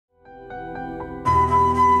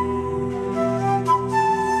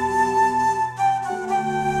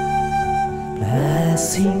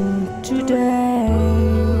blessing today.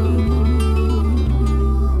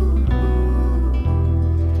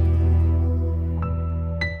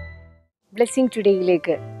 Blessing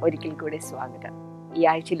ടുഡേയിലേക്ക് ഒരിക്കൽ കൂടെ സ്വാഗതം. ഈ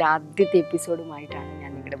ആഴ്ചയിലെ ആദ്യത്തെ എപ്പിസോഡുമായിട്ടാണ് ഞാൻ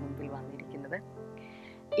നിങ്ങളുടെ മുൻപിൽ വന്നിരിക്കുന്നത്.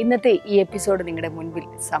 ഇന്നത്തെ ഈ എപ്പിസോഡ് നിങ്ങളുടെ മുൻപിൽ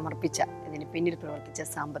സമർപ്പിച്ച ഇതിന് പിന്നിൽ പ്രവർത്തിച്ച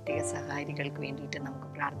സാമ്പത്തിക സഹായികൾക്ക് വേണ്ടിയിട്ട് നമുക്ക്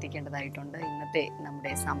പ്രാർത്ഥിക്കേണ്ടതായിട്ടുണ്ട്. ഇന്നത്തെ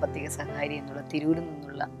നമ്മുടെ സാമ്പത്തിക സഹായി എന്നുള്ള തിരൂരിൽ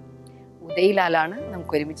നിന്നുള്ള ഉദയിലാലാണ്.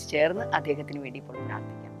 നമുക്ക് ഒരുമിച്ച് ചേർന്ന് അദ്ദേഹത്തിന് വേണ്ടി ഇപ്പോൾ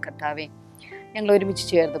പ്രാർത്ഥിക്കാം. കർത്താവേ, ഞങ്ങൾ ഒരുമിച്ച്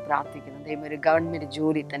ചേർന്ന് പ്രാർത്ഥിക്കുന്നു. ദൈവം ഒരു ഗവൺമെൻറ്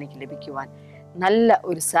ജോലി തനിക്ക് ലഭിക്കുവാൻ, നല്ല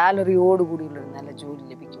ഒരു സാലറിയോടുകൂടിയുള്ളൊരു നല്ല ജോലി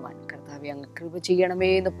ലഭിക്കുവാൻ കർത്താവെ അങ്ങ് കൃപ ചെയ്യണമേ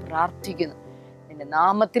എന്ന് പ്രാർത്ഥിക്കുന്നു. നിന്റെ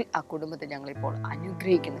നാമത്തിൽ ആ കുടുംബത്തെ ഞങ്ങളിപ്പോൾ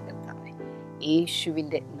അനുഗ്രഹിക്കുന്നു കർത്താവെ,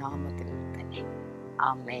 യേശുവിൻ്റെ നാമത്തിൽ തന്നെ.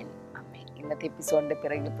 ആമേൻ, ആമേൻ. ഇന്നത്തെ എപ്പിസോഡിൻ്റെ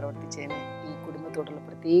പിറകിൽ പ്രവർത്തിച്ചതിന് ഈ കുടുംബത്തോടുള്ള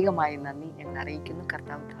പ്രത്യേകമായി നന്ദി ഞങ്ങൾ അറിയിക്കുന്നു.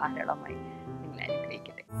 കർത്താവ് ധാരാളമായി നിങ്ങളെ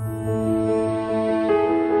അനുഗ്രഹിക്കട്ടെ.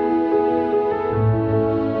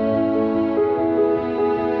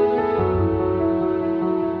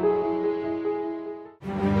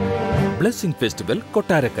 ബ്ലെസ്സിംഗ് ഫെസ്റ്റിവൽ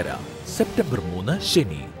കൊട്ടാരക്കര സെപ്റ്റംബർ 3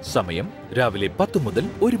 ശനി. സമയം രാവിലെ 10 മുതൽ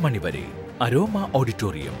 1 മണി വരെ. അരോമ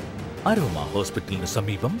ഓഡിറ്റോറിയം, അരോമ ഹോസ്പിറ്റലിന്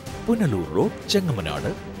സമീപം, Punalur road, Chengamanad,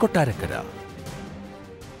 Kottarakkara.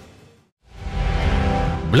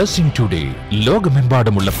 Blessing today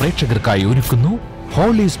ലോകമെമ്പാടുമുള്ള പ്രേക്ഷകർക്കായി ഒരുക്കുന്നു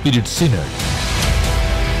holy spirit synod.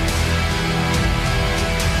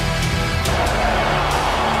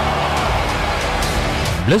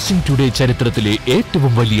 Blessing today ചരിത്രത്തിലെ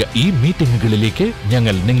ഏറ്റവും വലിയ ഈ മീറ്റിംഗുകളിലേക്ക്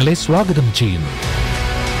ഞങ്ങൾ നിങ്ങളെ സ്വാഗതം ചെയ്യുന്നു.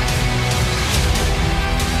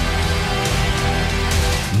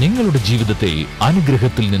 നിങ്ങളുടെ ജീവിതത്തെ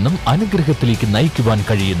അനുഗ്രഹത്തിൽ നിന്നും അനുഗ്രഹത്തിലേക്ക് നയിക്കുവാൻ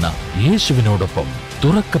കഴിയുന്ന യേശുവിനോടൊപ്പം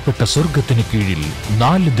തുറക്കപ്പെട്ട സ്വർഗത്തിന് കീഴിൽ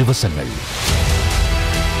 4 ദിവസങ്ങൾ.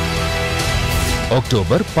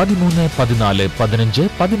 ഒക്ടോബർ 13, 14, 15,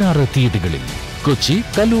 16 തീയതികളിൽ കൊച്ചി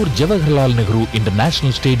കലൂർ ജവഹർലാൽ നെഹ്റു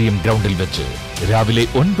ഇന്റർനാഷണൽ സ്റ്റേഡിയം ഗ്രൗണ്ടിൽ വെച്ച് രാവിലെ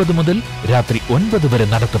 9 മുതൽ രാത്രി 9 വരെ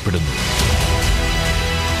നടത്തപ്പെടുന്നു.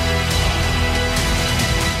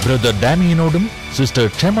 ബ്രദർ ഡാമിയനോടും സിസ്റ്റർ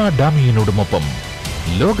ക്ഷമ ഡാമിയനോടുമൊപ്പം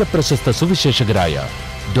ലോകപ്രശസ്ത സുവിശേഷകരായ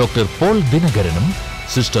ഡോക്ടർ പോൾ ദിനകരനും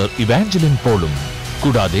സിസ്റ്റർ ഇവാഞ്ചലിൻ പോളും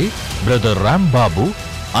കൂടാതെ ബ്രദർ റാം ബാബു,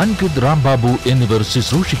 അൻകിത് റാം ബാബു എന്നിവർ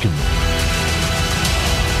ശുശ്രൂഷിക്കുന്നു.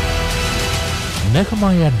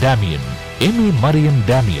 Nehemiah Damian, Amy Mariyam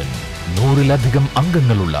Damian, 100-ലധികം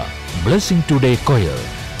അംഗങ്ങളുള്ള ബ്ലെസ്സിംഗ് ടുഡേ കൊയർ,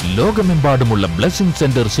 ലോകമെമ്പാടുമുള്ള ബ്ലെസ്സിംഗ്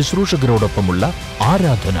സെന്റർ ശുശ്രൂഷകരോടൊപ്പമുള്ള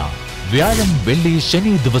ആരാധന. വ്യാഴം, വെള്ളി,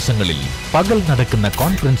 ശനി ദിവസങ്ങളിൽ പകൽ നടക്കുന്ന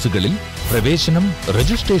കോൺഫറൻസുകളിൽ പ്രവേശനം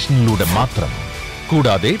രജിസ്ട്രേഷനിലൂടെ മാത്രം.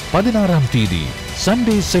 കൂടാതെ 16-ാം തീയതി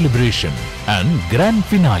Sunday celebration and grand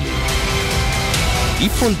finale.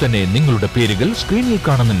 ഇപ്പോൾ തന്നെ നിങ്ങളുടെ പേരുകൾ സ്ക്രീനിൽ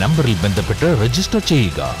കാണുന്ന നമ്പറിൽ ബന്ധപ്പെട്ട് രജിസ്റ്റർ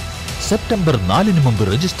ചെയ്യുക. സെപ്റ്റംബർ 4 മുമ്പ്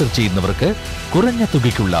രജിസ്റ്റർ ചെയ്യുന്നവർക്ക് കുറഞ്ഞ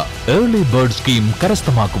തുകയ്ക്കുള്ള ഏർലി ബേർഡ് സ്കീം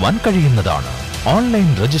കരസ്ഥമാക്കുവാൻ കഴിയുന്നതാണ്. ഓൺലൈൻ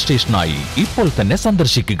രജിസ്ട്രേഷനായി ഇപ്പോൾ തന്നെ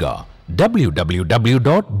സന്ദർശിക്കുക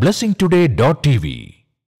www.blessingtoday.tv.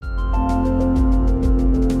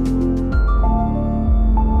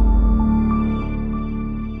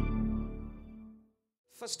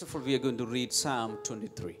 First of all, we are going to read Psalm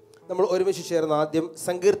 23. നമ്മൾ ഒരുമിച്ച് ചേർന്ന് ആദ്യം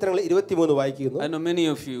സങ്കീർത്തനങ്ങൾ 23 വായിക്കുന്നു. I know many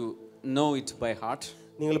of you know it by heart.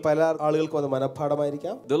 നിങ്ങൾ പല ആളുകൾക്കും അത്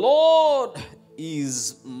മനഃപ്പാഠമായിരിക്കാം. The Lord is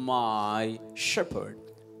my shepherd,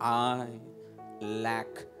 I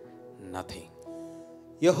lack nothing.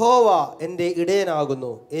 യഹോവ എൻ്റെ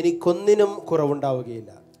ഇടയനാകുന്നു, എനിക്കൊന്നിനും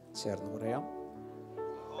കുറവുണ്ടാവുകയില്ല. ചേർന്ന് പറയാം.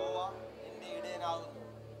 യഹോവ എൻ്റെ ഇടയനാകുന്നു,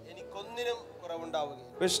 എനിക്കൊന്നിനും കുറവുണ്ടാവുകയില്ല.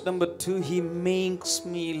 Verse number 2, He makes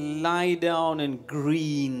me lie down in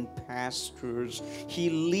green pastures. He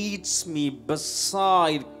leads me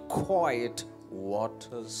beside quiet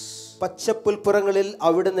waters. പച്ചപ്പുൽപ്പുറങ്ങളിൽ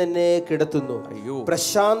അവിടുന്ന് എന്നെ കിടത്തുന്നു,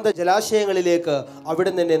 പ്രശാന്ത ജലാശയങ്ങളിലേക്ക്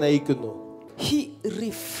അവിടുന്ന് എന്നെ നയിക്കുന്നു. He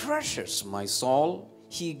refreshes my soul.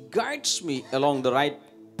 He guides me along the right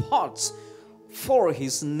paths for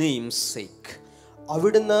His name's sake.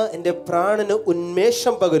 അവിടുന്ന് എൻ്റെ പ്രാണന്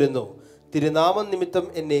ഉന്മേഷം പകരുന്നു, തിരുനാമം നിമിത്തം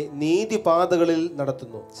എന്നെ നീതിപാതകളിൽ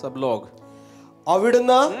നടത്തുന്നു. സബ്ലോഗ്.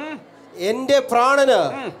 അവിടുന്ന് എൻ്റെ പ്രാണന്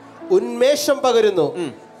ഉന്മേഷം പകരുന്നു,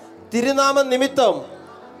 തിരുനാമം നിമിത്തം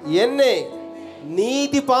എന്നെ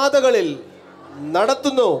നീതിപാതകളിൽ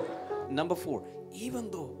നടത്തുന്നു. Number 4, even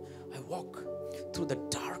though I walk through the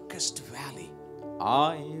darkest valley,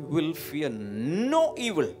 I will fear no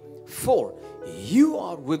evil, for you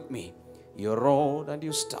are with me. Your rod and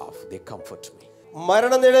your staff, they comfort me.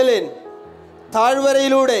 മരണനിഴലിൻ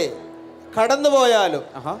താഴ്വരയിലൂടെ കടന്നുപോയാലും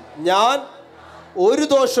ഞാൻ ഒരു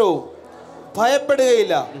ദോഷവും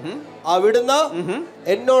ഭയപ്പെടുകയില്ല. അവിടുന്ന്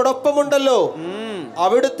എന്നോടൊപ്പമുണ്ടല്ലോ.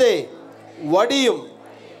 അവിടുത്തെ വടിയും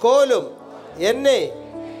കോലും എന്നെ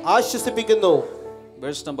ആശ്വസിപ്പിക്കുന്നു.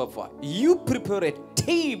 Verse number 5. You prepare a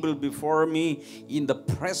table before me in the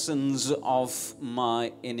presence of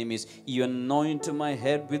my enemies. You anoint my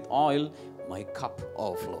head with oil. My cup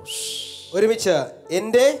overflows. ഒരുമിച്ച്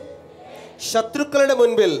എൻ്റെ ശത്രുക്കളുടെ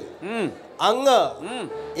മുൻപിൽ അങ്ങ്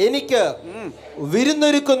എനിക്ക്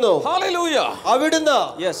വിരുന്നൊരുക്കുന്നു. Hallelujah. അവിടുന്ന്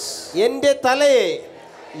Yes. എൻ്റെ തലയെ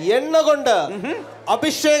എണ്ണ കൊണ്ട്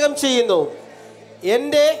അഭിഷേകം ചെയ്യുന്നു.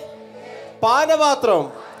 എൻ്റെ പാനപാത്രം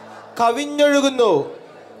കവിഞ്ഞൊഴുകുന്നു.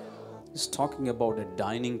 He's talking about a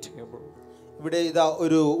dining table. ഇവിടെ ഇതാ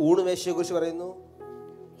ഒരു ഊണുമേശയെ കുറിച്ച് പറയുന്നു.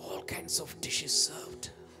 All kinds of dishes served.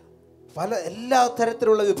 എല്ലാ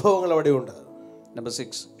തരത്തിലുള്ള വിഭവങ്ങൾ അവിടെ ഉണ്ട്. Number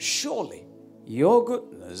 6. Surely your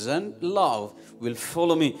goodness and love will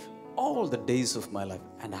follow me all the days of my life,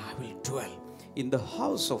 and I will dwell in the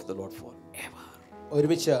house of the Lord forever.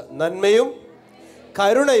 ഒരുമിച്ച് നന്മയും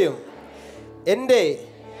കരുണയും എൻ്റെ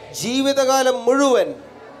ജീവിതകാലം മുഴുവൻ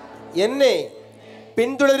എന്നെ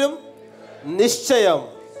പിന്തുടരും. നിശ്ചയം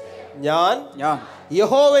ഞാൻ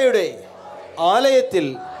യഹോവയുടെ ആലയത്തിൽ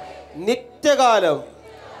നിത്യകാലം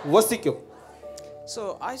വസിക്കും. So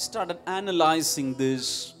I started analyzing this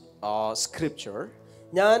scripture.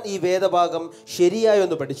 ഞാൻ ഈ വേദഭാഗം ശരിയായി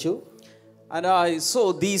ഒന്ന് പഠിച്ചു. And I saw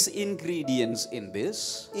these ingredients in this.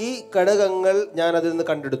 ഈ ഘടകങ്ങൾ ഞാൻ അതിൽ നിന്ന്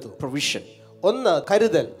കണ്ടെടുത്തു. Provision. ഒന്ന്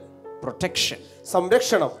കരുതൽ, Protection.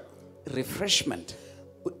 സംരക്ഷണം, Refreshment.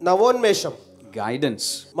 നവോന്മേഷം, Guidance.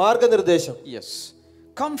 മാർഗനിർദ്ദേശം, Yes.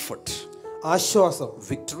 Comfort. ആശ്വാസം,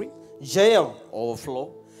 Victory. ജയം, Overflow.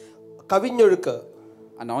 കവിഞ്ഞൊഴുക്ക്,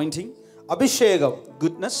 Anointing. അഭിഷേകം,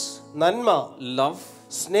 Goodness. നന്മ, Love.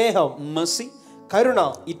 സ്നേഹം, Mercy. കരുണ,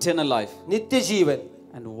 Eternal life. നിത്യജീവൻ.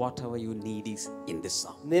 And whatever you need is in this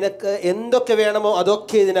psalm. നിനക്ക് എന്തൊക്കെ വേണമോ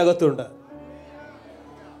അതൊക്കെ ഇതിനകത്തുണ്ട്.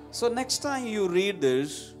 So next time you read this,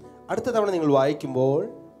 അടുത്ത തവണ നിങ്ങൾ വായിക്കുമ്പോൾ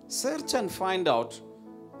search and find out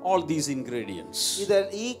all these ingredients. ഇത്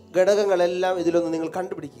ഈ ഘടകങ്ങളെല്ലാം ഇതിലൊന്ന് നിങ്ങൾ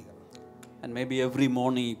കണ്ടുപിടിക്കുക. And maybe every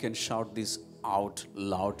morning you can shout this out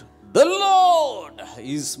loud. The Lord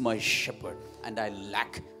is my shepherd and I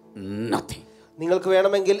lack nothing. നിങ്ങൾക്ക്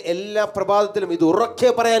വേണമെങ്കിൽ എല്ലാ പ്രഭാതത്തിലും ഇത് ഉറക്കെ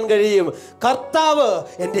പറയാൻ കഴിയും. കർത്താവ്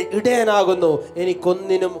എൻ്റെ ഇടയനാകുന്നു,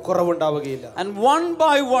 എനിക്കൊന്നിനും കുറവുണ്ടാവുകയില്ല. And one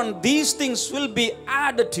by one these things will be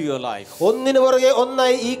added to your life. ഒന്നിനു പുറകെ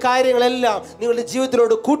ഒന്നായി ഈ കാര്യങ്ങളെല്ലാം നിങ്ങളുടെ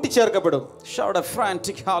ജീവിതത്തിലോട് കൂട്ടിച്ചേർക്കപ്പെടും. Shout a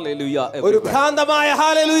frantic hallelujah. ഒരു ഭ്രാന്തമായ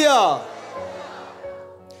hallelujah.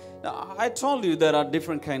 Now, I told you there are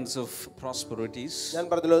different kinds of prosperities. ഞാൻ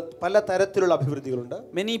പറഞ്ഞല്ലോ പല തരത്തിലുള്ള അഭിവൃദ്ധികളുണ്ട്.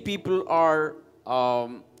 Many people are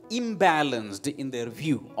imbalanced in their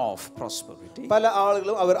view of prosperity. പല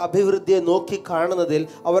ആളുകളും അവർ അഭിവൃദ്ധിയെ നോക്കി കാണുന്നതിൽ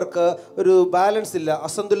അവർക്ക് ഒരു ബാലൻസ് ഇല്ല,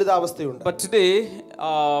 അസന്തുലിതാവസ്ഥയുണ്ട്. But today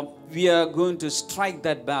we are going to strike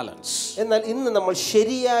that balance. എന്നാൽ ഇന്ന് നമ്മൾ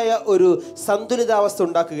ശരിയായ ഒരു സന്തുലിതാവസ്ഥ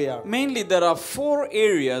ഉണ്ടാക്കുകയാണ്. Mainly there are 4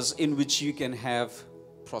 areas in which you can have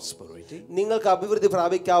prosperity. നിങ്ങൾക്ക് അഭിവൃദ്ധി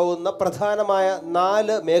പ്രാപിക്കാവുന്ന പ്രധാനമായ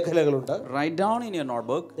 4 മേഖലകളുണ്ട്. Write down in your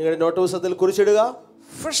notebook. നിങ്ങളുടെ നോട്ട് പുസ്തകത്തിൽ കുറിച്ചിടുക.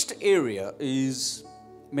 First area is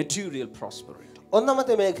material prosperity.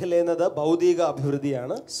 ഒന്നാമത്തെ മേഖല എന്നത് ഭൗതിക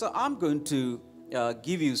അഭിവൃദ്ധിയാണ്. So I'm going to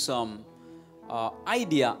give you some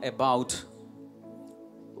idea about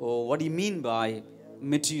what do you mean by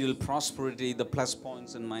material prosperity, the plus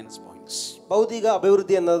points and minus points. ഭൗതിക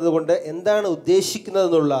അഭിവൃദ്ധി എന്നതുകൊണ്ട് എന്താണ്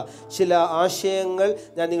ഉദ്ദേശിക്കുന്നതെന്നുള്ള ചില ആശയങ്ങൾ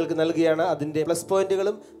ഞാൻ നിങ്ങൾക്ക് നൽകുകയാണ്. അതിന്റെ പ്ലസ്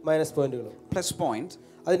പോയിന്റുകളും മൈനസ് പോയിന്റുകളും. Plus point.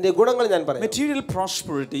 അതിന്റെ ഗുണങ്ങൾ ഞാൻ പറയാം. Material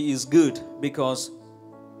prosperity is good because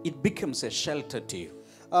it becomes a shelter to you.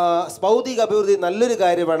 ഭൗതിക അഭിവൃദ്ധി നല്ലൊരു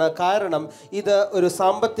കാര്യമാണ്, കാരണം ഇത് ഒരു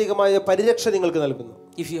സാമ്പത്തികമായ പരിരക്ഷ നിങ്ങൾക്ക് നൽകുന്നു.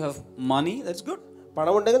 If you have money, that's good.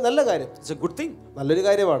 പണമുണ്ടെങ്കിൽ നല്ല കാര്യം, It's a good thing. നല്ലൊരു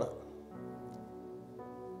കാര്യമാണ്.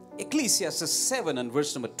 Ecclesiastes 7 and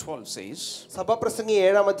verse number 12 says, സഭാപ്രസംഗി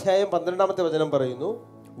 7-ാം അധ്യായം 12-ാമത്തെ വചനം പറയുന്നു,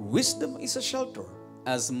 wisdom is a shelter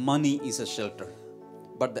as money is a shelter.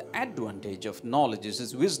 But the advantage of knowledge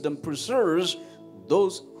is wisdom preserves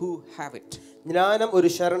those who have it. ജ്ഞാനം ഒരു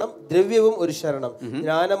ശരണം, ദ്രവ്യവും ഒരു ശരണം.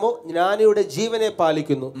 ജ്ഞാനമോ ജ്ഞാനിയുടെ ജീവനെ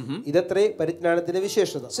പാലിക്കുന്നു. ഇതത്രേ പരിജ്ഞാനത്തിന്റെ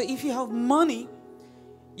വിശേഷത. So if you have money,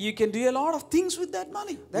 you can do a lot of things with that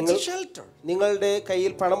money. That's a shelter. നിങ്ങളുടെ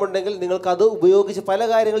കയ്യിൽ പണമുണ്ടെങ്കിൽ നിങ്ങൾക്ക് അത് ഉപയോഗിച്ച് പല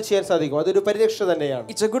കാര്യങ്ങൾ ചെയ്യാൻ സാധിക്കും. അതൊരു പരിരക്ഷ തന്നെയാണ്.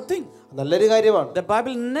 It's a good thing. നല്ലൊരു കാര്യമാണ്. The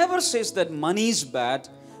Bible never says that money is bad,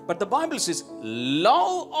 but the Bible says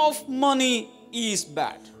love of money is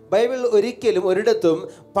bad. Bible ഒരിക്കലും ഒരിടത്തും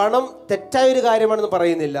പണം തെറ്റായൊരു കാര്യമാണെന്ന്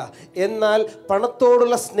പറയുന്നില്ല. എന്നാൽ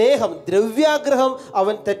പണത്തോടുള്ള സ്നേഹം, ദ്രവ്യാഗ്രഹം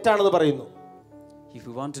അവൻ തെറ്റാണെന്ന് പറയുന്നു. If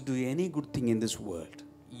you want to do any good thing in this world,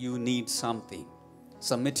 you need something,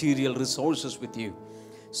 some material resources with you.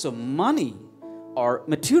 So money or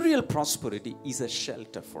material prosperity is a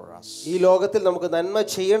shelter for us. ഈ ലോകത്തിൽ നമുക്ക് നന്മ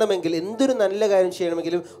ചെയ്യണമെങ്കിൽ, എന്തൊരു നല്ല കാര്യം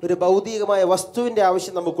ചെയ്യണമെങ്കിലും ഒരു ഭൗതികമായ വസ്തുവിന്റെ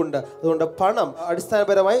ആവശ്യം നമുക്കുണ്ട്. അതുകൊണ്ട് പണം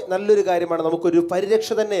അടിസ്ഥാനപരമായി നല്ലൊരു കാര്യമാണ്, നമുക്കൊരു പരിരക്ഷ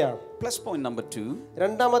തന്നെയാണ്. Plus point number 2.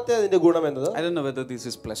 രണ്ടാമത്തെ അതിന്റെ ഗുണം എന്നത്, I don't know whether this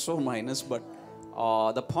is plus or minus, but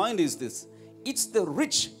the point is this: it's the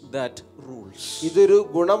rich that rules. ഇതൊരു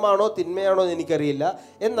ഗുണമാണോ തിന്മയാണോ എന്ന് എനിക്കറിയില്ല.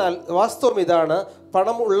 എന്നാൽ വാസ്തവം ഇതാണ്,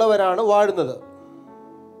 പണം ഉള്ളവരാണ് വാഴുന്നത്.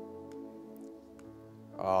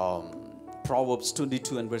 Proverbs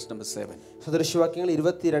 22 and verse number 7. സദൃശവാക്യങ്ങൾ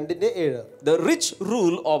 22:7. The rich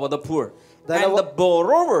rule over the poor, and the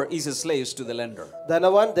borrower is a slave to the lender.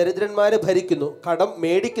 ധനവാൻ ദരിദ്രന്മാരെ ഭരിക്കുന്നു, കടം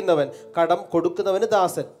മേടിക്കുന്നവൻ കടം കൊടുക്കുന്നവന്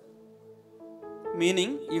ദാസൻ.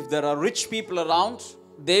 Meaning, if there are rich people around,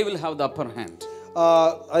 they will have the upper hand.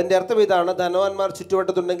 അതിന്റെ അർത്ഥം ഇതാണ്, ധനവാന്മാർ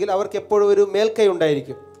ചുറ്റുവട്ടത്തുണ്ടെങ്കിൽ അവർക്ക് എപ്പോഴും ഒരു മേൽക്കൈ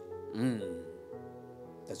ഉണ്ടായിരിക്കും.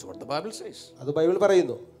 That's what the Bible says. അത് ബൈബിൾ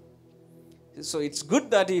പറയുന്നു. So it's good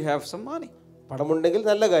that you have some money. പണമുണ്ടെങ്കിൽ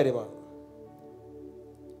നല്ല കാര്യമാണ്.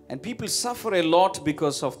 And people suffer a lot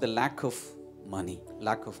because of the lack of money,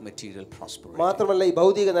 lack of material prosperity. മാത്രമല്ല ഈ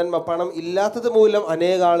ഭൗതിക നന്മ, പണം ഇല്ലാത്തത് മൂലം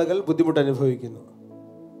അനേക ആളുകൾ ബുദ്ധിമുട്ട് അനുഭവിക്കുന്നു.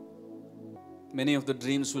 Many of the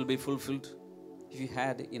dreams will be fulfilled if you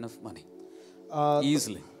had enough money.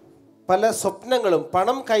 Easily. പല സ്വപ്നങ്ങളും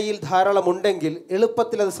പണം കയ്യിൽ ധാരാളം ഉണ്ടെങ്കിൽ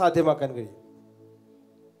എളുപ്പത്തിൽ അത് സാധ്യമാക്കാൻ കഴിയും.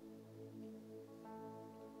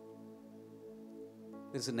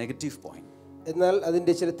 There's a negative point. എന്നാൽ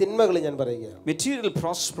അതിന്റെ ചില തിന്മകൾ ഞാൻ പറയുകയാണ്. Material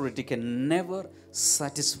prosperity can never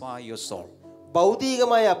satisfy your soul.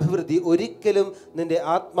 ഭൗതികമായ അഭിവൃദ്ധി ഒരിക്കലും നിന്റെ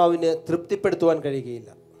ആത്മാവിനെ തൃപ്തിപ്പെടുത്തുവാൻ കഴിയുകയില്ല.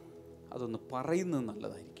 അതൊന്ന് പറയുന്നത്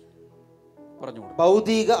നല്ലതായിരിക്കും. പറഞ്ഞോളൂ.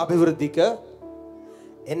 ഭൗതിക അഭിവൃദ്ധിക്ക്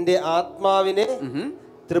എൻ്റെ ആത്മാവിനെ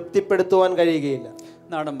തൃപ്തിപ്പെടുത്തുവാൻ കഴിയുകയില്ല.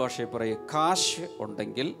 നാടൻ ഭാഷയിൽ പറയുക, കാശ്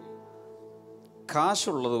ഉണ്ടെങ്കിൽ,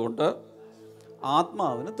 കാശുള്ളത് കൊണ്ട്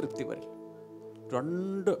ആത്മാവിന് തൃപ്തി വരില്ല.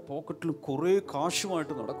 രണ്ട് പോക്കറ്റിലും കുറേ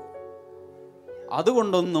കാശുമായിട്ട് നടക്കും,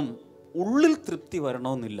 അതുകൊണ്ടൊന്നും ഉള്ളിൽ തൃപ്തി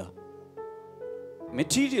വരണമെന്നില്ല.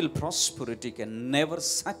 Material prosperity can never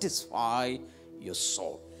satisfy your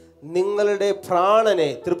soul. നിങ്ങളുടെ പ്രാണനെ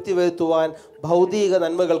തൃപ്തി വരുത്തുവാൻ ഭൗതിക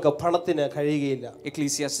നന്മകൾക്ക്, പണത്തിന് കഴിയുകയില്ല.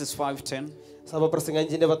 Ecclesiastes 5:10. സഭപ്രസംഗം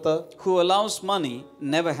 5:10. Who allows money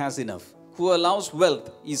never has enough. Who allows wealth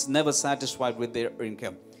is never satisfied with their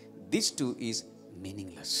income. This too is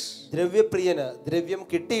meaningless. ദ്രവ്യപ്രിയന് ദ്രവ്യം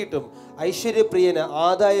കിട്ടിയിട്ടും ഐശ്വര്യപ്രിയന്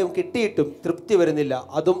ആദായം കിട്ടിയിട്ടും തൃപ്തി വരുന്നില്ല,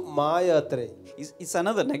 അതും മായ അത്രേ. It's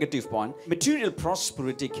another negative point. Material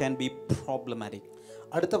prosperity can be problematic.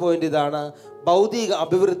 അടുത്ത പോയിന്റ് ഇതാണ്, ഭൗതിക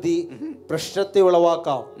അഭിവൃദ്ധി പ്രശ്നത്തെ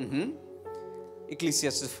ഉളവാക്കാം.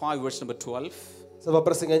 Ecclesiastes 5 verse number 12.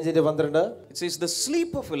 സഭപ്രസംഗം 5:12. It says, the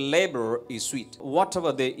sleep of a laborer is sweet,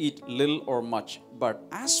 whatever they eat, little or much. But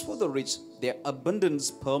as for the rich, their abundance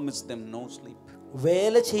permits them no sleep.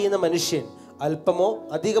 വേല ചെയ്യുന്ന മനുഷ്യൻ അല്പമോ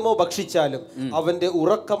അധികമോ ഭക്ഷിച്ചാലും അവന്റെ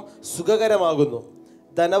ഉറക്കം സുഖകരമാകുന്നു,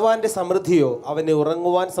 ധനവാന്റെ സമൃദ്ധിയോ അവനെ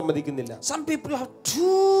ഉറങ്ങുവാൻ സമ്മതിക്കുന്നില്ല. Some people have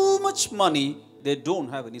too much money, they don't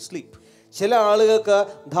have any sleep. ചില ആളുകൾക്ക്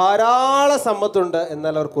ധാരാളം സമ്പത്തുണ്ട്,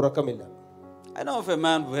 എന്നാൽ അവർക്ക് ഉറക്കമില്ല. I know of a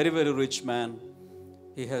man, very, very rich man.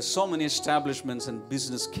 He has so many establishments and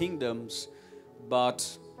business kingdoms, but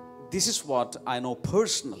this is what I know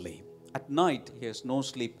personally. At night, he has no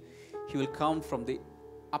sleep. He will come from the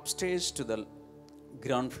upstairs to the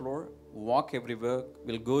ground floor, walk everywhere,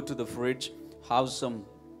 will go to the fridge, have some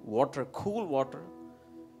water, cool water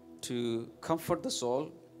to comfort the soul,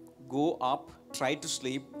 go up, try to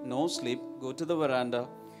sleep, no sleep, go to the veranda.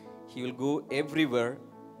 He will go everywhere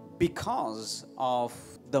because of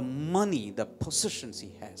the money, the possessions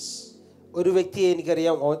he has. ഒരു വ്യക്തിയെ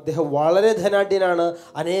എനിക്കറിയാം, അദ്ദേഹം വളരെ ധനാഢ്യനാണ്,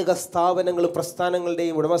 അനേക സ്ഥാപനങ്ങളും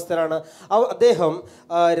പ്രസ്ഥാനങ്ങളുടെയും ഉടമസ്ഥനാണ്. അദ്ദേഹം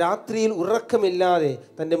രാത്രിയിൽ ഉറക്കമില്ലാതെ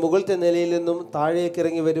തൻ്റെ മുകളിലത്തെ നിലയിൽ നിന്നും താഴേക്ക്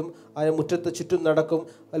ഇറങ്ങി വരും, മുറ്റത്ത് ചുറ്റും നടക്കും,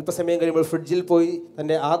 അല്പസമയം കഴിയുമ്പോൾ ഫ്രിഡ്ജിൽ പോയി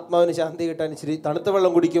തൻ്റെ ആത്മാവിന് ശാന്തി കിട്ടാൻ ഇച്ചിരി തണുത്ത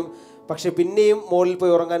വെള്ളം കുടിക്കും, പക്ഷെ പിന്നെയും മുകളിൽ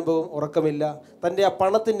പോയി ഉറങ്ങാൻ പോകും, ഉറക്കമില്ല. തൻ്റെ ആ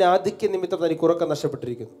പണത്തിൻ്റെ ആധിക്യ നിമിത്തം തനിക്ക് ഉറക്കം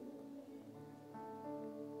നഷ്ടപ്പെട്ടിരിക്കുന്നു.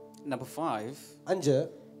 Number 5. 5.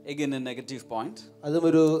 Again a negative point. അതും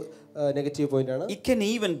ഒരു നെഗറ്റീവ് പോയിന്റ് ആണ്. It can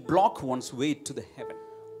even block one's way to the heaven.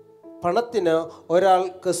 പണത്തിന്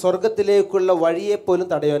ഒരാൾക്ക് സ്വർഗ്ഗത്തിലേക്കുള്ള വഴിയെ പോലും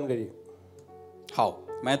തടയാൻ കഴിയും. How?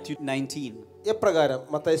 Matthew 19. എപ്രകാരം?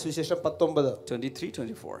 മത്തായി സുവിശേഷം 19 23,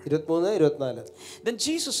 24. 23, 24. Then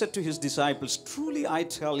Jesus said to his disciples, truly I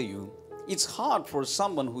tell you, It's hard for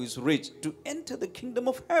someone who is rich to enter the kingdom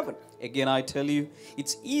of heaven. Again, I tell you,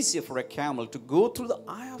 it's easier for a camel to go through the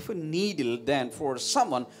eye of a needle than for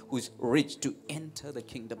someone who is rich to enter the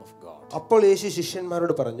kingdom of God. അപ്പോൾ യേശു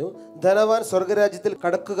ശിഷ്യന്മാരോട് പറഞ്ഞു, ധനവാൻ സ്വർഗരാജ്യത്തിൽ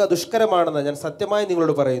കടക്കുക ദുഷ്കരമാണെന്ന് ഞാൻ സത്യമായി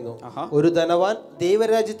നിങ്ങളോട് പറയുന്നു. ഒരു ധനവാൻ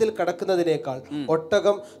ദൈവരാജ്യത്തിൽ കടക്കുന്നതിനേക്കാൾ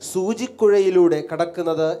ഒട്ടകം സൂചിക്കുഴയിലൂടെ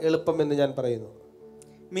കടക്കുന്നത് എളുപ്പമെന്ന് ഞാൻ പറയുന്നു.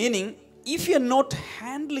 Meaning, if you are not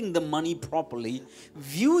handling the money properly,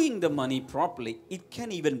 viewing the money properly, it can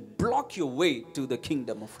even block your way to the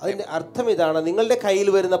kingdom of heaven. അതിന്റെ അർത്ഥം ഇതാണ്, നിങ്ങളുടെ കയ്യിൽ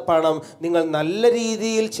വരുന്ന പണം നിങ്ങൾ നല്ല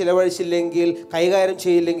രീതിയിൽ ചിലവഴിച്ചില്ലെങ്കിൽ, കൈകാര്യം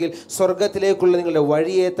ചെയ്യില്ലെങ്കിൽ സ്വർഗത്തിലേക്കുള്ള നിങ്ങളുടെ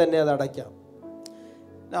വഴിയെ തന്നെ അത് അടയ്ക്കാം.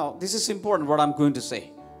 Now, this is important what I'm going to say.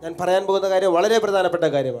 ഞാൻ പറയാൻ പോകുന്ന കാര്യം വളരെ പ്രധാനപ്പെട്ട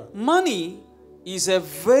കാര്യമാണ്. Money is a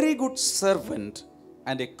very good servant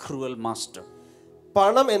and a cruel master.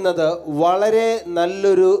 പണം എന്നത് വളരെ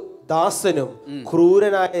നല്ലൊരു ദാസനും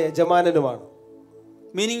ക്രൂരനായ യജമാനനുമാണ്.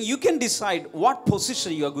 Meaning you can decide what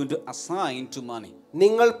position you are going to assign to money.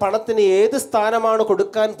 നിങ്ങൾ പണത്തിന് ഏത് സ്ഥാനമാണ്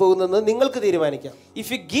കൊടുക്കാൻ പോകുന്നതെന്ന് നിങ്ങൾക്ക് തീരുമാനിക്കാം. If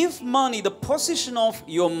you give money the position of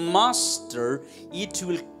your master, it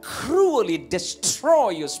will cruelly destroy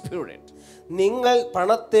your spirit. നിങ്ങൾ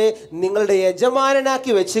പണത്തെ നിങ്ങളുടെ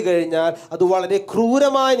യജമാനനാക്കി വെച്ച് കഴിഞ്ഞാൽ അത് വളരെ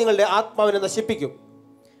ക്രൂരമായി നിങ്ങളുടെ ആത്മാവിനെ നശിപ്പിക്കും.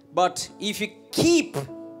 But if you keep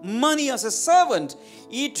money as a servant,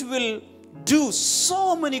 it will do so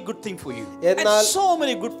many good things for you and so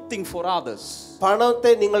many good things for others.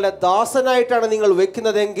 പണത്തെ നിങ്ങളുടെ ദാസനായിട്ടാണ് നിങ്ങൾ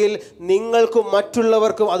വെക്കുന്നതെങ്കിൽ നിങ്ങൾക്കും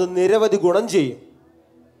മറ്റുള്ളവർക്കും അത് നിരവധി ഗുണം ചെയ്യും.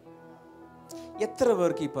 എത്ര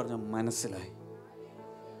പേർക്ക് ഈ പറഞ്ഞ മനസ്സിലായി?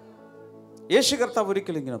 യേശു കർത്താവ്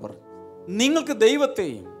ഒരിക്കലും ഇങ്ങനെ പറഞ്ഞു, നിങ്ങൾക്ക്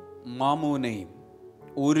ദൈവത്തെയും മാമോനെയും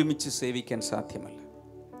ഒരുമിച്ച് സേവിക്കാൻ സാധ്യമല്ല.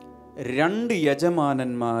 രണ്ട്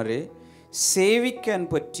യജമാനന്മാരെ സേവിക്കാൻ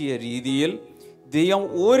പറ്റിയ രീതിയിൽ ദൈവം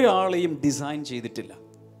ഒരാളെയും ഡിസൈൻ ചെയ്തിട്ടില്ല.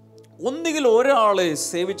 ഒന്നുകിൽ ഒരാളെ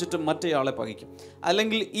സേവിച്ചിട്ട് മറ്റേയാളെ പകയ്ക്കും,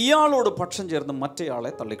 അല്ലെങ്കിൽ ഇയാളോട് പക്ഷം ചേർന്ന്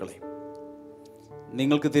മറ്റേയാളെ തള്ളിക്കളയും.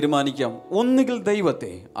 നിങ്ങൾക്ക് തീരുമാനിക്കാം, ഒന്നുകിൽ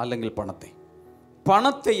ദൈവത്തെ അല്ലെങ്കിൽ പണത്തെ.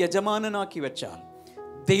 പണത്തെ യജമാനനാക്കി വെച്ചാൽ,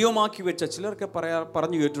 ദൈവമാക്കി വെച്ച ചിലർക്ക്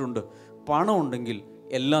പറഞ്ഞു കേട്ടിട്ടുണ്ട്, പണം ഉണ്ടെങ്കിൽ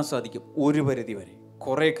എല്ലാം സാധിക്കും, ഒരു പരിധി വരെ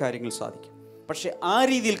കുറേ കാര്യങ്ങൾ സാധിക്കും. പക്ഷെ ആ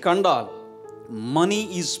രീതിയിൽ കണ്ടാൽ money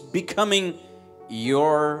is becoming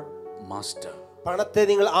your master. പണത്തെ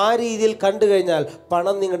നിങ്ങൾ ആ രീതിയിൽ കണ്ടു കഴിഞ്ഞാൽ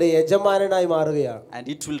പണം നിങ്ങളുടെ യജമാനനായി മാറുകയാണ്. And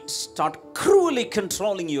it will start cruelly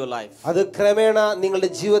controlling your life. അത് ക്രമേണ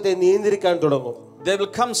നിങ്ങളുടെ ജീവിതത്തെ നിയന്ത്രിക്കാൻ തുടങ്ങും. There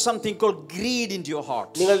will come something called greed into your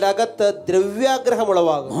heart. നിങ്ങളുടെ അകത്ത് ദ്രവ്യാഗ്രഹം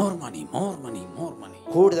ഉളവാകും. More money, more money, more money.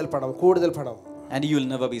 കൂടുതൽ പണം, കൂടുതൽ പണം. And you will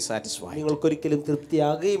never be satisfied. നിങ്ങൾക്കൊരിക്കലും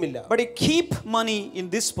തൃപ്തിയാകുകയില്ല. But you keep money in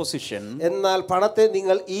this position, എന്നാൽ പണത്തെ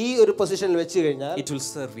നിങ്ങൾ ഈ ഒരു പൊസിഷനിൽ വെച്ച് കഴിഞ്ഞാൽ it will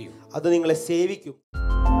serve you. അത് നിങ്ങളെ സേവിക്കും.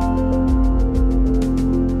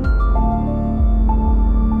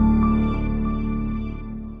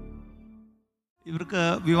 ഇവർക്ക്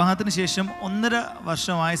വിവാഹത്തിന് ശേഷം 1.5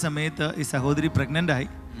 വർഷമായ സമയത്ത് ഈ സഹോദരി പ്രഗ്നൻ്റ് ആയി.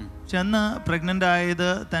 പക്ഷെ അന്ന് പ്രഗ്നൻ്റ് ആയത്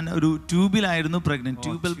തന്നെ ഒരു ട്യൂബിലായിരുന്നു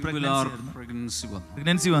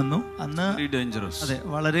പ്രഗ്നൻസി വന്നു. അന്ന് അതെ,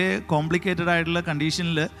 വളരെ കോംപ്ലിക്കേറ്റഡ് ആയിട്ടുള്ള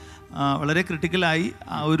കണ്ടീഷനിൽ വളരെ ക്രിട്ടിക്കലായി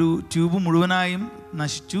ആ ഒരു ട്യൂബ് മുഴുവനായും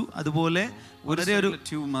നശിച്ചു. അതുപോലെ വളരെ ഒരു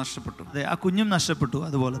ട്യൂബ് നഷ്ടപ്പെട്ടു. അതെ, ആ കുഞ്ഞും നഷ്ടപ്പെട്ടു.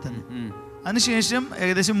 അതുപോലെ തന്നെ അതിനുശേഷം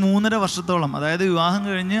ഏകദേശം 3.5 വർഷത്തോളം, അതായത് വിവാഹം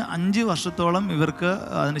കഴിഞ്ഞ് 5 വർഷത്തോളം ഇവർക്ക്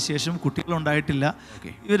അതിനുശേഷം കുട്ടികളുണ്ടായിട്ടില്ല.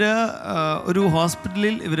 ഇവർ ഒരു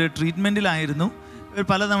ഹോസ്പിറ്റലിൽ ട്രീറ്റ്മെൻറ്റിലായിരുന്നു. ഇവർ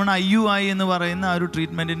പലതവണ IUI എന്ന് പറയുന്ന ആ ഒരു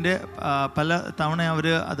ട്രീറ്റ്മെൻറ്റിൻ്റെ പല തവണ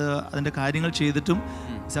അതിൻ്റെ കാര്യങ്ങൾ ചെയ്തിട്ടും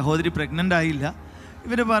സഹോദരി പ്രഗ്നൻ്റ് ആയില്ല.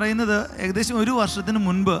 ഇവർ പറയുന്നത് ഏകദേശം 1 വർഷത്തിന്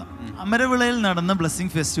മുൻപ് അമരവിളയിൽ നടന്ന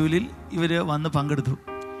ബ്ലെസ്സിങ് ഫെസ്റ്റിവലിൽ ഇവർ വന്ന് പങ്കെടുത്തു.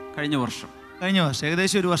 കഴിഞ്ഞ വർഷം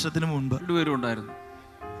ഏകദേശം 1 വർഷത്തിന് മുൻപ്. 2 പേരും ഉണ്ടായിരുന്നു.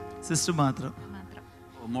 സിസ്റ്റർ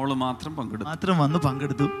മോള് മാത്രം വന്ന്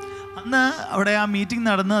പങ്കെടുത്തു. അന്ന് അവിടെ ആ മീറ്റിംഗ്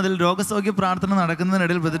നടന്ന് അതിൽ രോഗസൗഖ്യ പ്രാർത്ഥന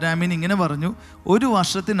നടക്കുന്നതിനിടയിൽ ബ്രദർ ഡാമിയൻ ഇങ്ങനെ പറഞ്ഞു, 1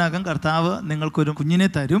 വർഷത്തിനകം കർത്താവ് നിങ്ങൾക്കൊരു കുഞ്ഞിനെ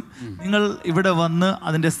തരും, നിങ്ങൾ ഇവിടെ വന്ന്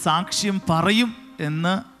അതിൻ്റെ സാക്ഷ്യം പറയും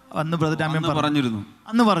എന്ന് ബ്രദർ ഡാമിയൻ പറഞ്ഞിരുന്നു.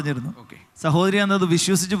 സഹോദരി അന്നത്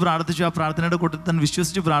വിശ്വസിച്ച് പ്രാർത്ഥിച്ചു. ആ പ്രാർത്ഥനയുടെ കൂട്ടത്തിൽ തന്നെ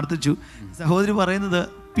വിശ്വസിച്ച് പ്രാർത്ഥിച്ചു. സഹോദരി പറയുന്നത്,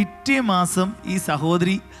 പിറ്റേ മാസം ഈ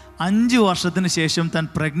സഹോദരി 5 വർഷത്തിന് ശേഷം താൻ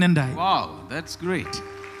പ്രഗ്നൻ്റ് ആയി.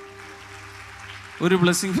 ഒരു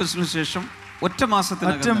ബ്ലെസ്സിംഗ് ഫെസ്റ്റിവലിന് ശേഷം ഒറ്റ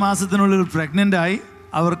മാസത്തിനുള്ളിൽ പ്രഗ്നൻ്റ് ആയി.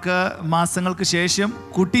 അവർക്ക് മാസങ്ങൾക്ക് ശേഷം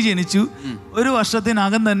കുട്ടി ജനിച്ചു. 1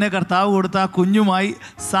 വർഷത്തിനകം തന്നെ കർത്താവ് കൊടുത്ത ആ കുഞ്ഞുമായി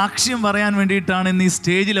സാക്ഷ്യം പറയാൻ വേണ്ടിയിട്ടാണ് ഇന്ന് ഈ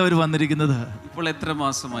സ്റ്റേജിൽ അവർ വന്നിരിക്കുന്നത്. ഇപ്പോൾ എത്ര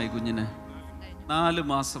മാസമായി കുഞ്ഞിന്? 4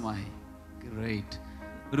 മാസമായി. ഗ്രേറ്റ്.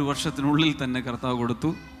 1 വർഷത്തിനുള്ളിൽ തന്നെ കർത്താവ്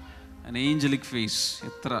കൊടുത്തു. an angelic face.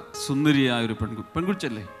 എത്ര സുന്ദരിയായ ഒരു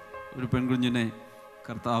പെൺകുച്ചല്ലേ, ഒരു പെൺകുഞ്ഞിനെ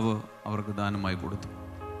കർത്താവ് അവർക്ക് ദാനമായി കൊടുത്തു.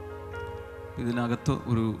 ഇതിനകത്ത്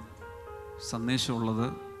ഒരു സന്ദേശമുള്ളത്,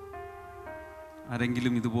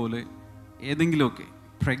 ആരെങ്കിലും ഇതുപോലെ ഏതെങ്കിലുമൊക്കെ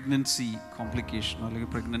പ്രഗ്നൻസി കോംപ്ലിക്കേഷനോ അല്ലെങ്കിൽ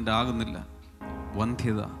പ്രഗ്നൻ്റ് ആകുന്നില്ല,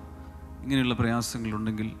 വന്ധ്യത, ഇങ്ങനെയുള്ള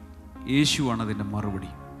പ്രയാസങ്ങളുണ്ടെങ്കിൽ യേശുവാണ് അതിൻ്റെ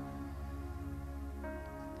മറുപടി.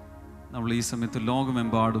 നമ്മൾ ഈ സമയത്ത്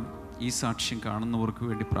ലോകമെമ്പാടും ഈ സാക്ഷ്യം കാണുന്നവർക്ക്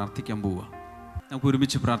വേണ്ടി പ്രാർത്ഥിക്കാൻ പോവുക. നമുക്ക്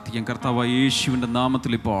ഒരുമിച്ച് പ്രാർത്ഥിക്കാം. കർത്താവായ യേശുവിൻ്റെ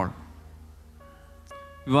നാമത്തിൽ ഇപ്പോൾ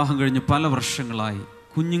വിവാഹം കഴിഞ്ഞ് പല വർഷങ്ങളായി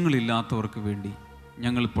കുഞ്ഞുങ്ങളില്ലാത്തവർക്ക് വേണ്ടി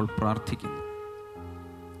ഞങ്ങളിപ്പോൾ പ്രാർത്ഥിക്കുന്നു.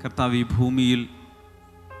 കർത്താവ്, ഈ ഭൂമിയിൽ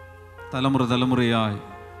തലമുറയായി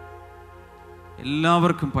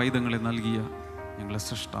എല്ലാവർക്കും പൈതങ്ങളെ നൽകിയ ഞങ്ങളെ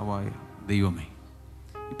സൃഷ്ടാവായ ദൈവമേ,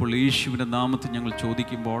 ഇപ്പോൾ യേശുവിൻ്റെ നാമത്തിൽ ഞങ്ങൾ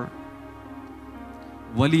ചോദിക്കുമ്പോൾ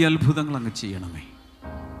വലിയ അത്ഭുതങ്ങൾ അങ്ങ് ചെയ്യണമേ.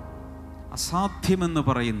 അസാധ്യമെന്ന്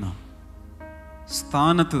പറയുന്ന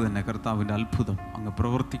സ്ഥാനത്ത് തന്നെ കർത്താവിൻ്റെ അത്ഭുതം അങ്ങ്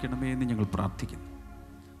പ്രവർത്തിക്കണമേ എന്ന് ഞങ്ങൾ പ്രാർത്ഥിക്കുന്നു.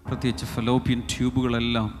 പ്രത്യേകിച്ച് ഫലോപ്പിയൻ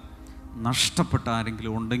ട്യൂബുകളെല്ലാം നഷ്ടപ്പെട്ട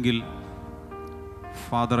ആരെങ്കിലും ഉണ്ടെങ്കിൽ,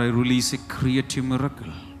 Father, I release a creative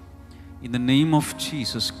miracle. In the name of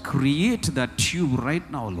Jesus, create that tube right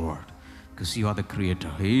now, Lord, because you are the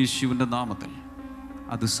creator. യേശുവിൻ്റെ നാമത്തിൽ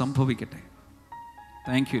അത് സംഭവിക്കട്ടെ.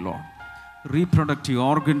 Thank you Lord. റീപ്രൊഡക്റ്റീവ്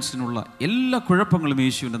ഓർഗൻസിനുള്ള എല്ലാ കുഴപ്പങ്ങളും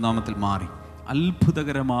യേശുവിൻ്റെ നാമത്തിൽ മാറി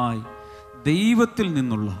അത്ഭുതകരമായി ദൈവത്തിൽ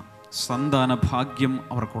നിന്നുള്ള സന്താന ഭാഗ്യം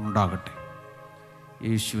അവർക്കുണ്ടാകട്ടെ.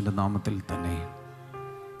 യേശുവിൻ്റെ നാമത്തിൽ തന്നെ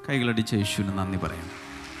കൈകളടിച്ച് യേശുവിന് നന്ദി പറയാം.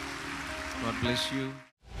 God bless you.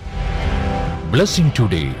 Blessing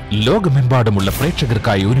today ലോകമെമ്പാടുമുള്ള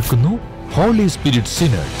പ്രേക്ഷകർക്കായി ഒരുക്കുന്നു holy spirit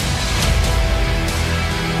synod.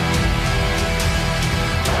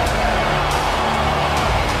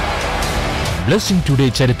 Blessing today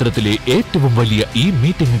ചരിത്രത്തിലെ ഏറ്റവും വലിയ ഈ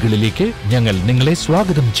മീറ്റിംഗുകളിലേക്ക് ഞങ്ങൾ നിങ്ങളെ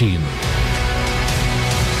സ്വാഗതം ചെയ്യുന്നു.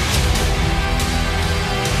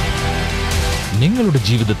 നിങ്ങളുടെ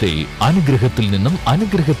ജീവിതത്തെ അനുഗ്രഹത്തിൽ നിന്നും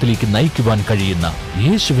അനുഗ്രഹത്തിലേക്ക് നയിക്കുവാൻ കഴിയുന്ന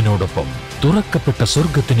യേശുവിനോടൊപ്പം തുറക്കപ്പെട്ട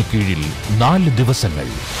സ്വർഗത്തിന് കീഴിൽ 4 ദിവസങ്ങൾ.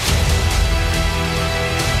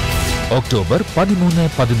 ഒക്ടോബർ 13,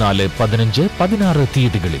 14, 15, 16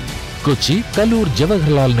 തീയതികളിൽ കൊച്ചി കലൂർ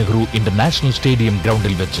ജവഹർലാൽ നെഹ്റു ഇന്റർനാഷണൽ സ്റ്റേഡിയം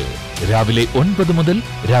ഗ്രൗണ്ടിൽ വെച്ച് രാവിലെ 9 മുതൽ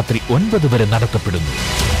രാത്രി 9 വരെ നടത്തപ്പെടുന്നു.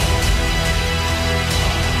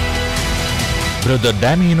 ബ്രദർ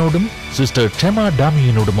ഡാമിയനോടും സിസ്റ്റർ ക്ഷമ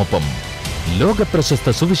ഡാമിയനോടുമൊപ്പം ലോകപ്രശസ്ത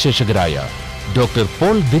സുവിശേഷകരായ ഡോക്ടർ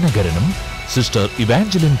പോൾ ദിനകരനും സിസ്റ്റർ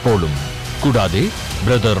ഇവാഞ്ചലിൻ പോളും കൂടാതെ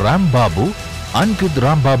ബ്രദർ റാം ബാബു, അൻകിത്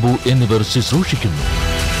റാം ബാബു എന്നിവർ ശുശ്രൂഷിക്കുന്നു.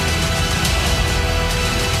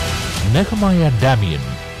 Nehemiah Damian,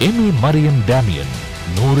 Amy Mariyam Damian,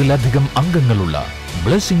 100-ലധികം അംഗങ്ങളുള്ള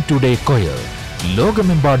ബ്ലെസ്സിംഗ് ടുഡേ കൊയർ,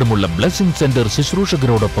 ലോകമെമ്പാടുമുള്ള ബ്ലെസ്സിംഗ് സെന്റർ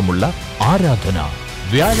ശുശ്രൂഷകരോടൊപ്പമുള്ള ആരാധന.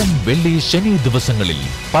 വ്യാഴം, വെള്ളി, ശനി ദിവസങ്ങളിൽ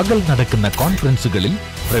പകൽ നടക്കുന്ന കോൺഫറൻസുകളിൽ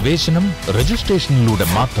പ്രവേശനം രജിസ്ട്രേഷനിലൂടെ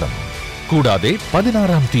മാത്രം. കൂടാതെ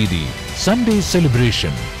 16-ാം തീയതി Sunday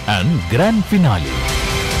celebration and grand finale.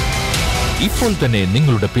 ഇപ്പോൾ തന്നെ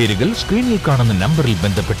നിങ്ങളുടെ പേരുകൾ സ്ക്രീനിൽ കാണുന്ന നമ്പറിൽ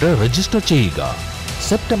ബന്ധപ്പെട്ട് രജിസ്റ്റർ ചെയ്യുക.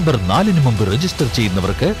 സെപ്റ്റംബർ 4-ന് മുമ്പ് രജിസ്റ്റർ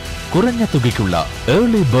ചെയ്യുന്നവർക്ക് കുറഞ്ഞ തുകയ്ക്കുള്ള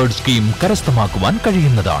ഏർലി ബേർഡ് സ്കീം കരസ്ഥമാക്കുവാൻ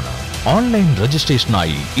കഴിയുന്നതാണ്. ഓൺലൈൻ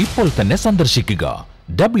രജിസ്ട്രേഷനായി ഇപ്പോൾ തന്നെ സന്ദർശിക്കുക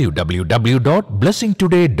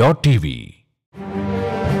www.blessingtoday.tv.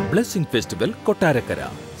 Blessing festival Kottarakkara,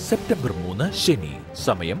 September 3 ശനി.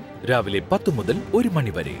 സമയം രാവിലെ 10 മുതൽ 1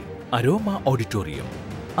 മണി വരെ. അരോമ ഓഡിറ്റോറിയം,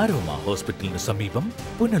 അരോമ ഹോസ്പിറ്റലിന് സമീപം,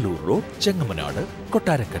 പുനലൂർ റോഡ്, ചെങ്ങമനാട്,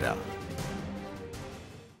 കൊട്ടാരക്കര.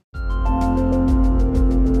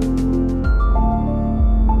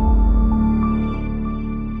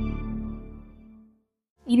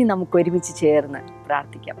 ഇനി നമുക്ക് ഒരുമിച്ച് ചേർന്ന്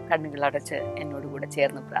പ്രാർത്ഥിക്കാം. കണ്ണുകളടച്ച് എന്നോടുകൂടെ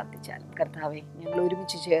ചേർന്ന് പ്രാർത്ഥിച്ചാലും. കർത്താവെ, ഞങ്ങൾ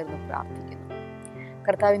ഒരുമിച്ച് ചേർന്ന് പ്രാർത്ഥിക്കുന്നു.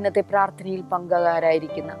 കർത്താവ്, ഇന്നത്തെ പ്രാർത്ഥനയിൽ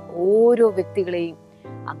പങ്കുകാരായിരിക്കുന്ന ഓരോ വ്യക്തികളെയും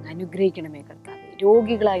അങ്ങ് അനുഗ്രഹിക്കണമേ. കർത്താവെ,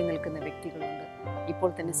 രോഗികളായി നിൽക്കുന്ന വ്യക്തികളുണ്ട്. ഇപ്പോൾ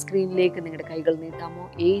തന്നെ സ്ക്രീനിലേക്ക് നിങ്ങളുടെ കൈകൾ നീട്ടാമോ?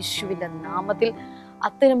 യേശുവിൻ്റെ നാമത്തിൽ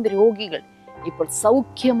അത്തരം രോഗികൾ ഇപ്പോൾ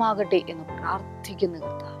സൗഖ്യമാകട്ടെ എന്ന് പ്രാർത്ഥിക്കുന്ന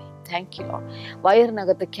കർത്താവെ, താങ്ക് യു ലോർഡ്.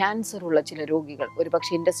 വയറിനകത്ത് ക്യാൻസർ ഉള്ള ചില രോഗികൾ,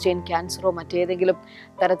 ഒരുപക്ഷെ ഇൻഡസ്റ്റൈൻ ക്യാൻസറോ മറ്റേതെങ്കിലും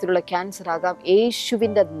തരത്തിലുള്ള ക്യാൻസർ ആകാം,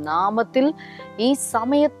 യേശുവിൻ്റെ നാമത്തിൽ ഈ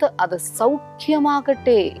സമയത്ത് അത്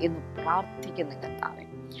സൗഖ്യമാകട്ടെ എന്ന് പ്രാർത്ഥിക്കുന്ന കർത്താവെ.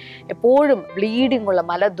 എപ്പോഴും ബ്ലീഡിംഗ് ഉള്ള,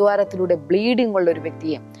 മലദ്വാരത്തിലൂടെ ബ്ലീഡിംഗ് ഉള്ള ഒരു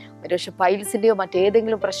വ്യക്തിയെ, ഒരുപക്ഷെ പൈൽസിൻ്റെയോ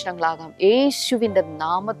മറ്റേതെങ്കിലും പ്രശ്നങ്ങളാകാം, യേശുവിൻ്റെ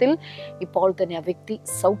നാമത്തിൽ ഇപ്പോൾ തന്നെ ആ വ്യക്തി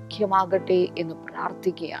സൗഖ്യമാകട്ടെ എന്ന്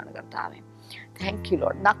പ്രാർത്ഥിക്കുകയാണ് കർത്താവെ. Thank you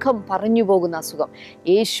Lord. നഖം പറഞ്ഞു പോകുന്ന അസുഖം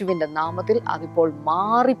യേശുവിൻ്റെ നാമത്തിൽ അതിപ്പോൾ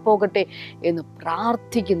മാറിപ്പോകട്ടെ എന്ന്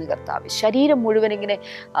പ്രാർത്ഥിക്കുന്നു കർത്താവ്. ശരീരം മുഴുവൻ ഇങ്ങനെ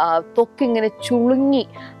ത്വക്കിങ്ങനെ ചുളുങ്ങി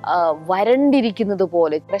വരണ്ടിരിക്കുന്നത്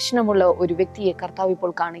പോലെ പ്രശ്നമുള്ള ഒരു വ്യക്തിയെ കർത്താവ്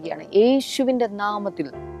ഇപ്പോൾ കാണുകയാണ്. യേശുവിൻ്റെ നാമത്തിൽ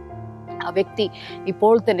ആ വ്യക്തി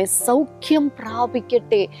ഇപ്പോൾ തന്നെ സൗഖ്യം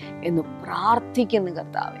പ്രാപിക്കട്ടെ എന്ന് പ്രാർത്ഥിക്കുന്നു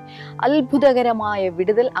കർത്താവെ. അത്ഭുതകരമായ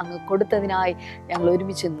വിടുതൽ അങ്ങ് കൊടുത്തതിനായി ഞങ്ങൾ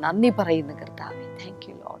ഒരുമിച്ച് നന്ദി പറയുന്നു കർത്താവെ. Thank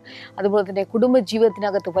you Lord. അതുപോലെ തന്നെ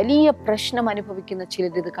കുടുംബജീവിതത്തിനകത്ത് വലിയ പ്രശ്നം അനുഭവിക്കുന്ന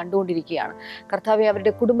ചിലർ ഇത് കണ്ടുകൊണ്ടിരിക്കുകയാണ്. കർത്താവെ,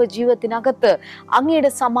 അവരുടെ കുടുംബജീവിതത്തിനകത്ത്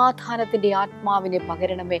അങ്ങയുടെ സമാധാനത്തിൻ്റെ ആത്മാവിനെ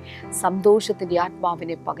പകരണമേ, സന്തോഷത്തിൻ്റെ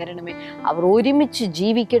ആത്മാവിനെ പകരണമേ. അവർ ഒരുമിച്ച്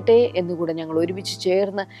ജീവിക്കട്ടെ എന്നുകൂടെ ഞങ്ങൾ ഒരുമിച്ച്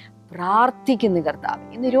ചേർന്ന് പ്രാർത്ഥിക്കുന്നു കർത്താവ്.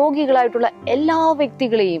 ഇന്ന് രോഗികളായിട്ടുള്ള എല്ലാ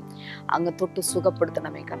വ്യക്തികളെയും അങ്ങ് തൊട്ട്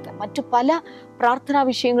സുഖപ്പെടുത്തണമേ കർത്താവ്. മറ്റു പല പ്രാർത്ഥനാ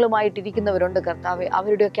വിഷയങ്ങളുമായിട്ടിരിക്കുന്നവരുണ്ട് കർത്താവ്.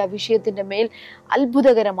 അവരുടെയൊക്കെ ആ വിഷയത്തിൻ്റെ മേൽ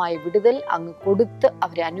അത്ഭുതകരമായ വിടുതൽ അങ്ങ് കൊടുത്ത്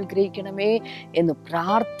അവരെ അനുഗ്രഹിക്കണമേ എന്ന്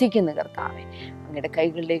പ്രാർത്ഥിക്കുന്നു കർത്താവെ. അങ്ങയുടെ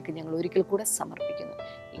കൈകളിലേക്ക് ഞങ്ങൾ ഒരിക്കൽ കൂടെ സമർപ്പിക്കുന്നു,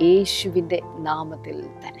 യേശുവിൻ്റെ നാമത്തിൽ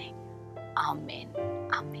തന്നെ. ആമേൻ,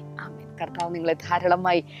 ആമേൻ, ആമേൻ. കർത്താവ് നിങ്ങളെ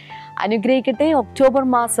ധാരാളമായി അനുഗ്രഹിക്കട്ടെ. ഒക്ടോബർ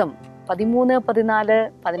മാസം 13, 14,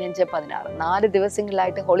 15, 16 4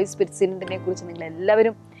 ദിവസങ്ങളിലായിട്ട് ഹോളി സ്പിരിറ്റ് സിനഡിനെ കുറിച്ച് നിങ്ങൾ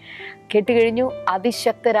എല്ലാവരും കേട്ടുകഴിഞ്ഞു.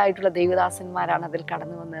 അതിശക്തരായിട്ടുള്ള ദൈവദാസന്മാരാണ് അതിൽ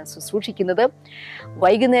കടന്നു വന്ന് ശുശ്രൂഷിക്കുന്നത്.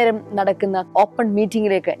 വൈകുന്നേരം നടക്കുന്ന ഓപ്പൺ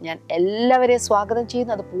മീറ്റിങ്ങിലേക്ക് ഞാൻ എല്ലാവരെയും സ്വാഗതം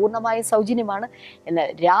ചെയ്യുന്നു. അത് പൂർണ്ണമായ സൗജന്യമാണ്.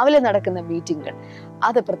 എന്നാൽ രാവിലെ നടക്കുന്ന മീറ്റിങ്ങുകൾ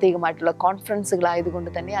അത് പ്രത്യേകമായിട്ടുള്ള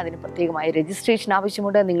കോൺഫറൻസുകളായതുകൊണ്ട് തന്നെ അതിന് പ്രത്യേകമായ രജിസ്ട്രേഷൻ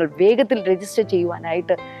ആവശ്യമുണ്ട്. നിങ്ങൾ വേഗത്തിൽ രജിസ്റ്റർ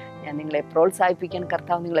ചെയ്യുവാനായിട്ട് ഞാൻ നിങ്ങളെ പ്രോത്സാഹിപ്പിക്കാൻ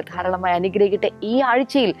കർത്താവ് നിങ്ങളെ ധാരാളമായി അനുഗ്രഹിക്കട്ടെ. ഈ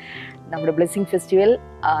ആഴ്ചയിൽ നമ്മുടെ ബ്ലെസ്സിംഗ് ഫെസ്റ്റിവൽ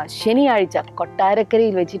ശനിയാഴ്ച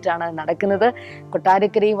കൊട്ടാരക്കരയിൽ വെച്ചിട്ടാണ് നടക്കുന്നത്.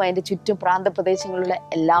 കൊട്ടാരക്കരയും അതിൻ്റെ ചുറ്റും പ്രാന്തപ്രദേശങ്ങളിലുള്ള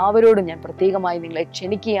എല്ലാവരോടും ഞാൻ പ്രത്യേകമായി നിങ്ങളെ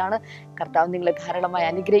ക്ഷണിക്കുകയാണ്. കർത്താവ് നിങ്ങളെ ധാരാളമായി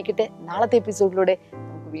അനുഗ്രഹിക്കട്ടെ. നാളത്തെ എപ്പിസോഡിലൂടെ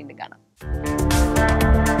നമുക്ക് വീണ്ടും കാണാം.